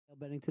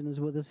Bennington is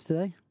with us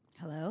today.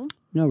 Hello?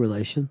 No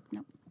relation.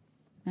 No.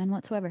 None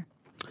whatsoever.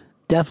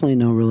 Definitely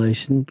no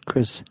relation.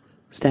 Chris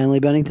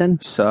Stanley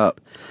Bennington. Sup?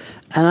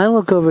 And I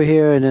look over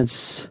here and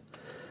it's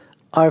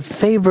our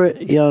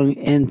favorite young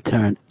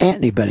intern,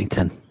 Anthony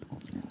Bennington.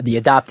 The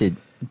adopted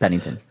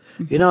Bennington.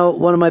 You know,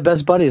 one of my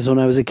best buddies when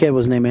I was a kid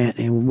was named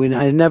Anthony.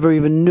 I never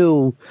even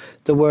knew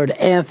the word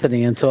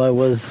Anthony until I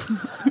was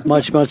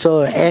much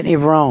older. Anthony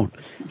Verone.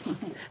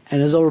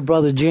 And his older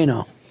brother,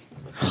 Gino.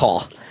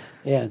 Oh.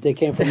 Yeah, they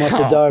came from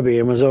Upper Darby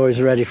and was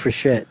always ready for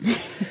shit.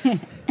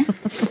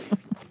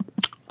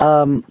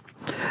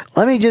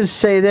 Let me just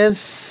say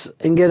this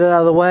and get it out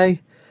of the way.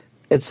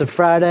 It's a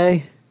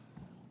Friday.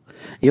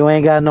 You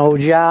ain't got no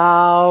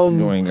job.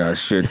 You ain't got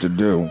shit to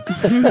do.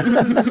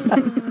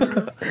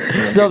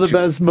 Still the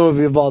best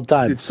movie of all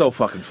time. It's so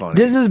fucking funny.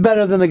 This is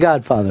better than The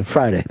Godfather,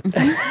 Friday.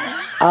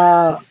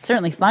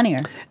 Certainly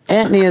funnier.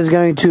 Anthony is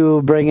going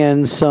to bring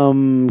in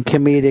some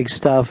comedic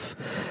stuff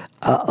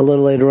a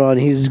little later on.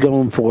 He's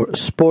going for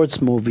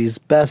sports movies,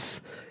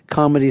 best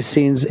comedy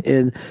scenes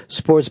in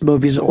sports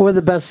movies, or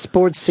the best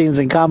sports scenes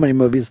in comedy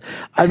movies.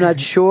 I'm not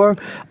sure.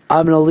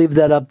 I'm going to leave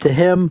that up to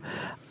him.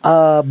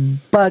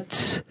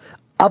 But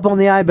up on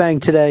the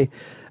iBank today,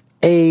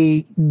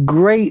 a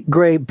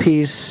great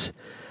piece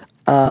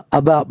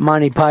about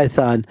Monty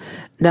Python.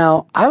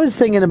 Now, I was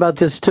thinking about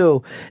this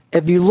too.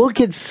 If you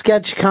look at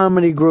sketch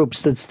comedy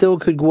groups that still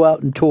could go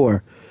out and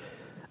tour,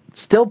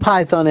 still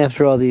Python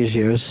after all these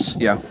years.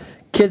 Yeah.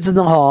 Kids in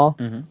the Hall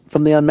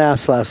from the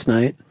Unmasked last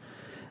night.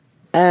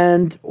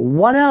 And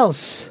what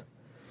else?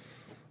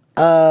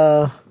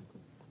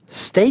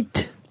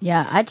 State?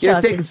 Yeah, I'd Yeah, show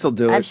up they to- can still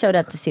do it. I've showed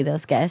up to see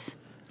those guys.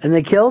 And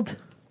they killed?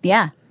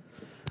 Yeah.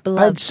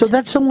 Beloved. So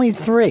that's only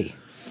 3.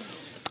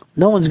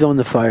 No one's going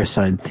to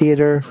Firesign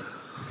Theater.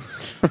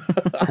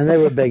 And they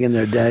were big in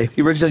their day.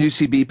 The original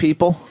UCB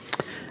people?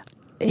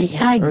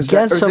 Yeah, I Or is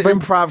guess that, or so. does But,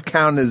 improv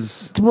count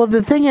as... well,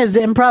 the thing is,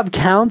 improv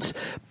counts,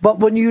 but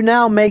when you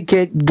now make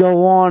it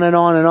go on and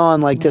on and on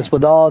like this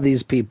with all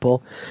these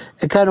people,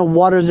 it kind of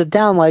waters it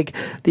down. Like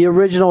the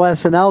original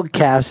SNL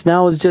cast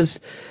now is just,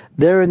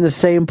 they're in the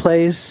same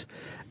place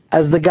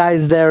as the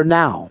guys there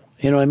now.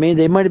 You know what I mean?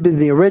 They might have been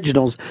the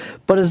originals,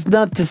 but it's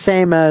not the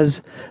same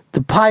as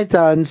the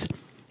Pythons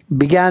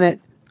began it,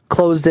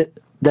 closed it,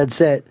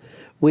 that's it.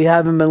 We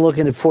haven't been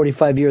looking at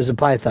 45 years of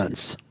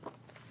Pythons.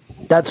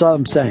 That's all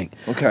I'm saying.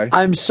 Okay.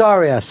 I'm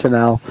sorry,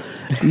 SNL.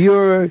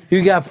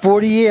 You got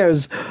 40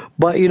 years,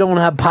 but you don't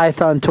have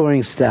Python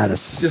touring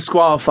status.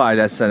 Disqualified,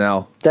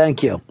 SNL.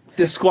 Thank you.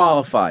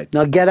 Disqualified.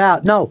 Now get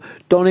out. No,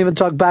 don't even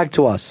talk back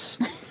to us.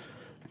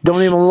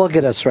 Don't even look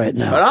at us right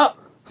now. Shut up.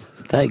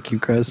 Thank you,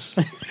 Chris.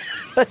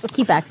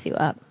 He backs you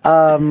up.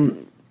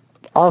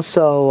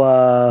 Also,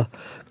 a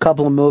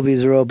couple of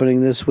movies are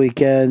opening this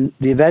weekend.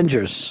 The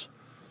Avengers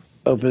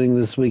opening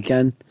this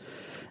weekend.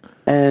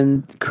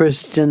 And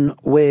Kristen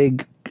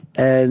Wiig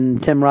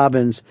and Tim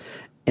Robbins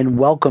in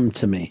Welcome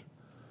to Me.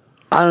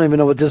 I don't even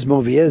know what this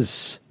movie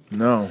is.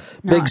 No.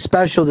 Big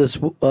special this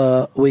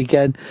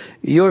weekend.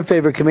 Your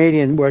favorite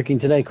comedian working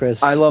today,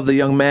 Chris. I love the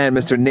young man,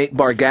 Mr. Nate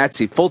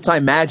Bargatze.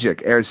 Full-Time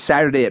Magic airs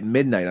Saturday at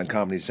midnight on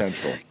Comedy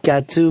Central.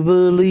 Got to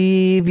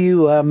believe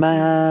you are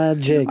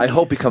magic. I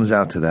hope he comes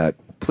out to that.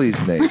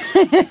 Please, Nate.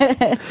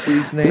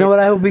 Please, Nate. You know what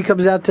I hope he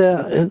comes out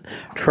to?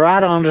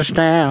 Try to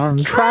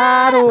understand.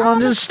 Try to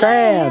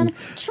understand.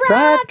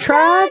 Try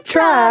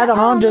to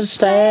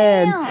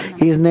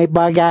understand. He's Nate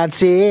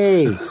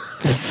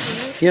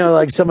Bargatze. You know,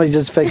 like somebody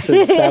just fixed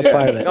it. That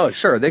part of it. Oh,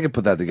 sure. They could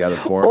put that together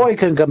for him. Or he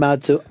can come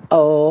out to,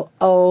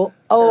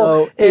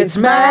 it's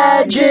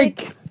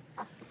magic.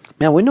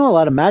 Man, we know a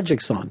lot of magic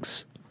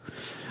songs.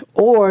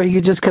 Or he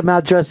could just come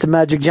out dressed in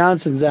Magic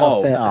Johnson's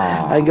outfit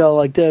and go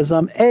like this,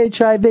 I'm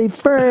HIV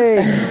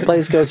free.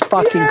 Place goes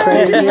fucking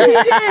crazy.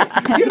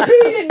 You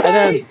beat it,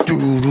 And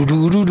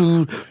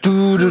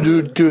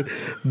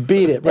then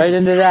beat it right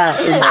into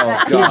that.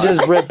 And he's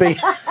just ripping.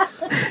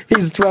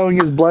 He's throwing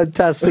his blood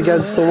test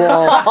against the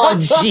wall. Oh,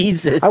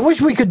 Jesus. I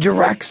wish we could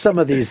direct some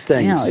of these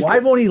things. Yeah, Why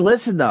won't he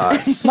listen to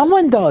us?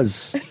 Someone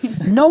does.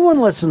 No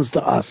one listens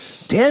to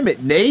us. Damn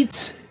it,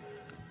 Nate.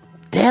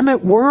 Damn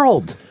it,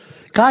 world.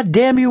 God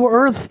damn you,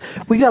 Earth.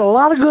 We got a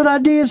lot of good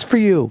ideas for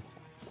you.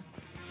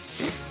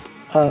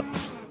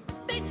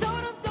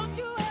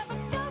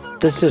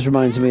 This just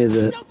reminds me of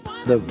the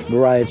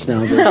riots now.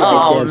 The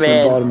dancing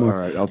man. in Baltimore. All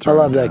right, I'll I turn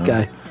love it that down.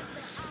 guy.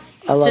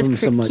 I love Just him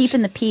so much.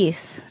 keeping the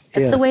peace.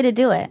 That's Yeah. the way to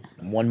do it.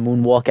 One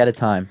moonwalk at a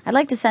time. I'd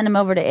like to send him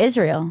over to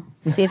Israel,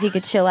 see if he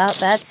could chill out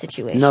that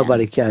situation.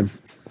 Nobody can.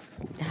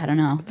 I don't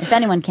know. If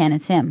anyone can,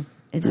 it's him.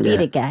 It's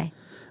Beat It Guy.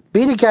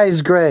 Beat It Guy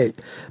is great,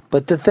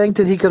 but to think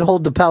that he could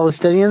hold the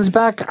Palestinians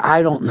back,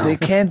 I don't know. They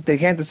can't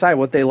decide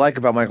what they like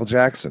about Michael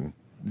Jackson.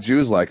 The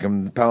Jews like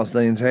him. The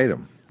Palestinians hate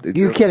him.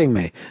 You're kidding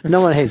me.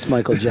 No one hates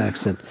Michael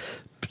Jackson.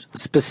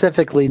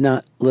 Specifically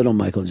not little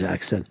Michael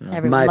Jackson.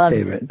 Everyone My loves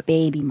favorite.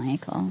 Baby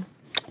Michael.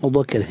 Oh,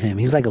 look at him.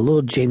 He's like a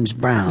little James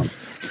Brown.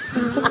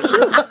 So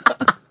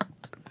cute.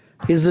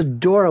 He's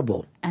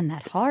adorable. And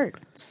that heart.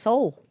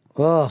 Soul.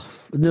 Oh,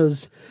 and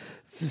those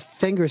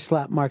finger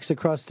slap marks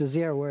across his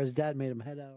ear where his dad made him head out.